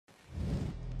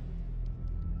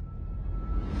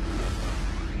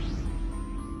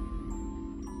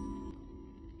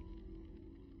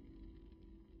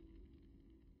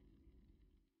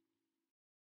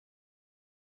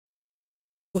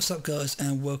What's up guys,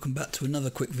 and welcome back to another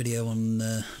quick video on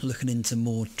looking into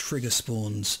more trigger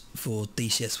spawns for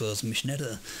DCS World's mission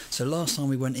editor. So last time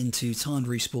we went into timed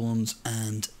respawns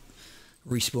and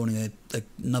respawning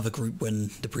another group when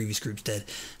the previous group's dead.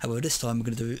 However, this time we're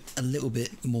going to do a little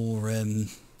bit more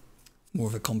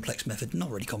of a complex method. Not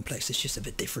really complex, it's just a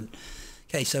bit different.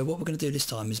 Okay, so what we're going to do this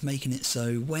time is making it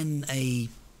so when a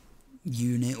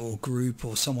unit or group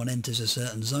or someone enters a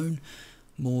certain zone,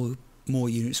 more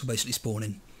units will basically spawn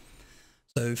in.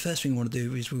 So first thing we want to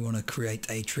do is we want to create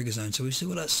a trigger zone. So we've still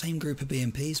got that same group of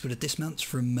BMPs with the dismounts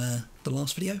from the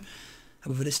last video.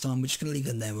 However, this time we're just going to leave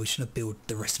them there. We're just going to build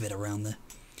the rest of it around there.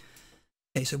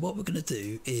 Okay, so what we're going to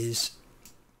do is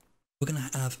we're going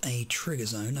to have a trigger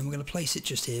zone and we're going to place it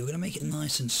just here. We're going to make it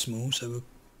nice and small. So we'll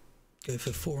go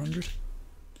for 400.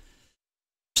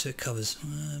 So it covers,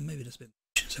 maybe that's a bit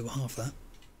much. So we'll half that.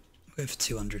 We'll go for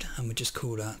 200 and we'll just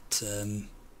call that...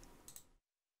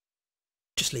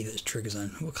 just leave it as trigger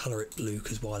zone. We'll colour it blue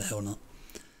because why the hell not?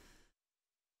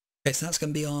 Okay, so that's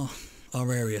going to be our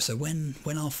area. So when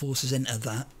our forces enter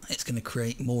that, it's going to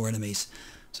create more enemies.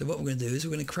 So what we're going to do is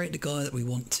we're going to create the guy that we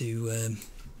want to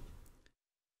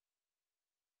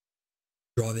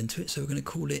drive into it. So we're going to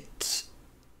call it...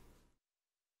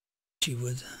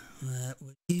 we'll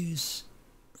use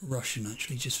Russian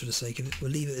actually, just for the sake of it.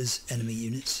 We'll leave it as enemy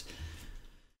units.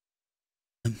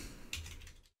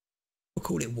 We'll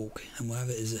call it walk, and we'll have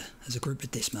it as a group of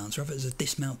dismounts. We'll have it as a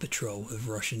dismount patrol of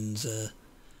Russians,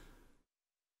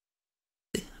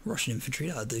 Russian infantry.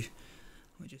 That'll do.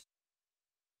 We just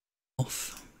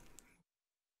off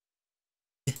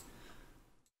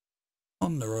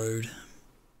on the road.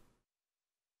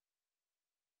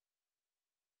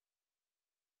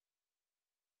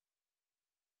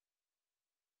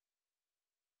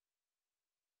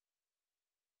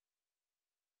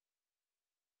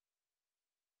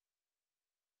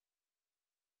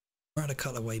 We're at a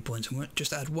couple of waypoints and we'll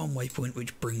just add one waypoint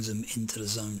which brings them into the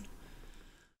zone.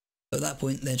 So at that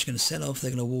point they're just going to set off,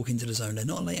 they're going to walk into the zone. They're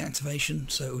not a late activation,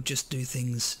 so it will just do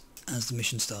things as the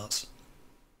mission starts.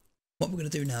 What we're going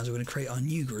to do now is we're going to create our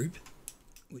new group,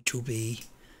 which will be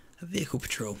a vehicle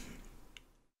patrol.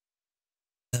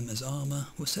 Them as armour,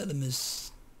 we'll set them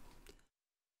as...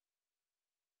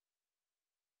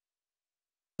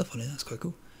 stuff on it, that's quite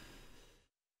cool.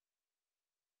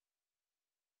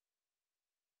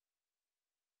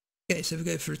 Okay, so we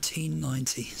go for a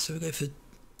T90. So we go for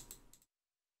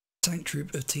tank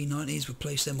troop of T90s. We'll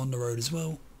place them on the road as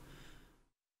well.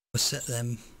 We'll set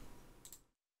them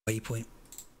waypoint.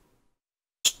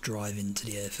 Just drive into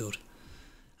the airfield.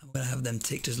 And we're going to have them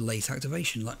ticked as late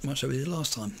activation, like much like we did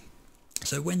last time.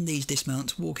 So when these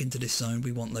dismounts walk into this zone,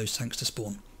 we want those tanks to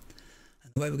spawn.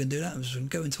 And the way we're going to do that is we're going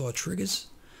to go into our triggers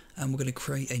and we're going to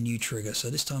create a new trigger. So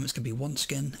this time it's going to be once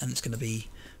again, and it's going to be,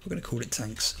 we're going to call it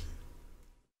tanks.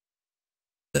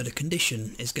 So the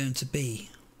condition is going to be,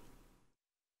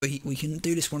 we can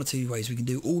do this one of two ways. We can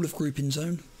do all of group in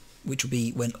zone, which will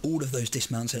be when all of those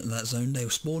dismounts enter that zone, they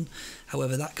will spawn.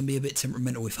 However, that can be a bit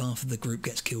temperamental if half of the group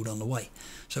gets killed on the way.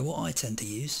 So what I tend to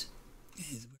use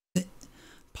is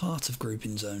part of group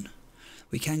in zone.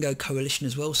 We can go coalition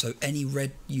as well, so any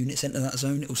red units enter that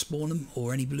zone, it will spawn them,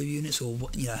 or any blue units, or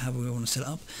what, you know, however we want to set it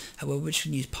up. However, we're just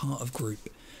going to use part of group.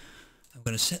 I'm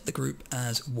going to set the group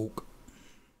as walk,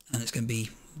 and it's going to be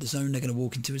the zone they're going to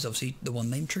walk into is obviously the one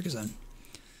named trigger zone.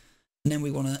 And then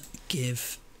we want to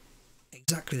give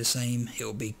exactly the same. It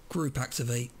will be group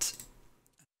activate.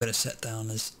 I'm going to set down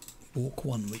as walk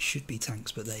 1, which should be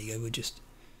tanks, but there you go. We'll just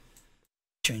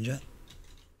change that.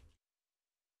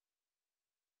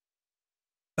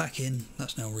 Back in,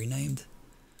 that's now renamed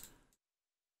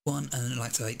 1, and then it'll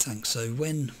activate tanks. So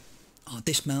when our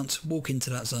dismounts walk into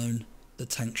that zone, the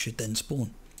tank should then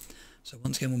spawn. So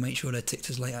once again, we'll make sure they're ticked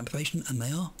as late activation, and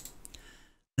they are.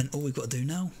 And all we've got to do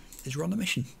now is run the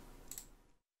mission.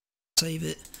 Save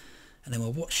it, and then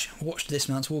we'll watch the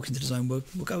dismounts walk into the zone. We'll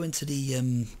go into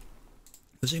the,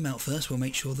 we'll zoom out first. We'll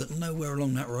make sure that nowhere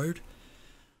along that road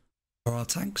are our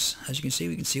tanks. As you can see,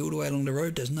 we can see all the way along the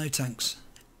road, there's no tanks.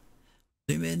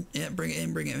 Zoom in, yeah, bring it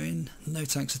in, no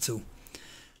tanks at all.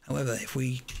 However, if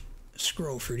we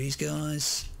scroll through these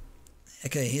guys...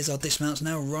 Okay, here's our dismounts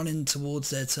now running towards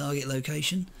their target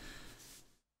location.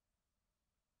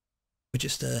 We're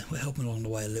just we're helping along the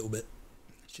way a little bit.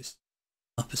 It's just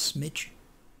up a smidge.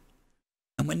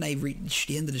 And when they reach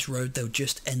the end of this road, they'll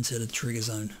just enter the trigger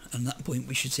zone. And at that point,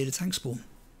 we should see the tank spawn.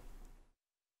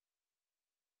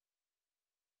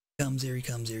 Here he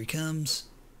comes.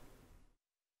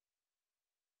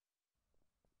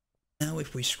 Now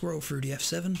if we scroll through the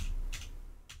F7,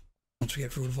 once we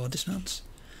get through all of our dismounts,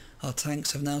 our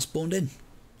tanks have now spawned in.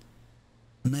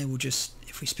 and they will just,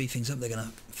 if we speed things up, they're going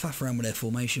to faff around with their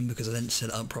formation because I didn't set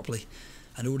it up properly,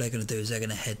 and all they're going to do is they're going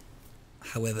to head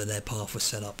however their path was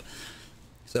set up.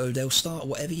 So they'll start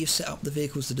whatever you've set up the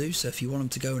vehicles to do. So if you want them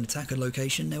to go and attack a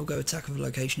location, they'll go attack a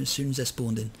location as soon as they're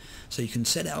spawned in. So you can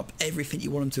set it up everything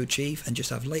you want them to achieve and just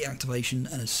have late activation,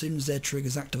 and as soon as their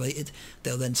trigger's activated,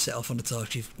 they'll then set off on the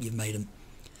target you've made them.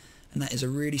 And that is a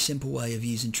really simple way of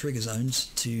using trigger zones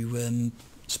to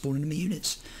spawn enemy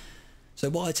units. So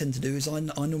what I tend to do is I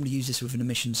normally use this within a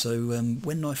mission. So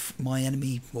when my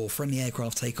enemy or friendly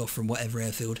aircraft take off from whatever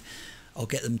airfield, I'll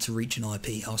get them to reach an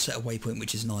IP. I'll set a waypoint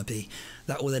which is an IP.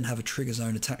 That will then have a trigger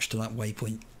zone attached to that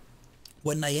waypoint.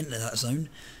 When they enter that zone,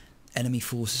 enemy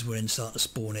forces will then start to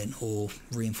spawn in, or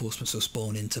reinforcements will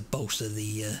spawn in to bolster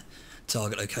the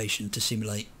target location to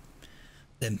simulate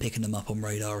them picking them up on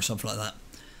radar or something like that.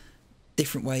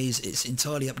 Different ways, it's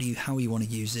entirely up to you how you want to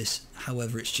use this.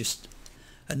 However, it's just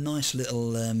a nice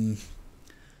little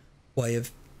way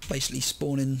of basically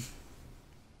spawning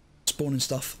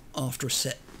stuff after a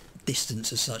set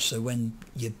distance as such. So when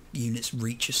your units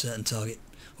reach a certain target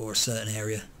or a certain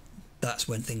area, that's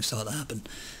when things start to happen.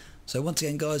 So once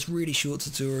again guys, really short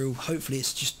tutorial. Hopefully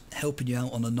it's just helping you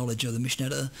out on the knowledge of the mission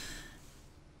editor,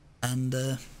 and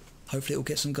hopefully it will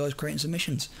get some guys creating some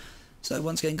missions. So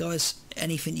once again guys,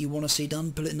 anything you want to see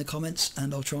done, put it in the comments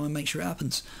and I'll try and make sure it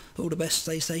happens. All the best,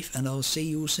 stay safe, and I'll see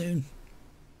you all soon.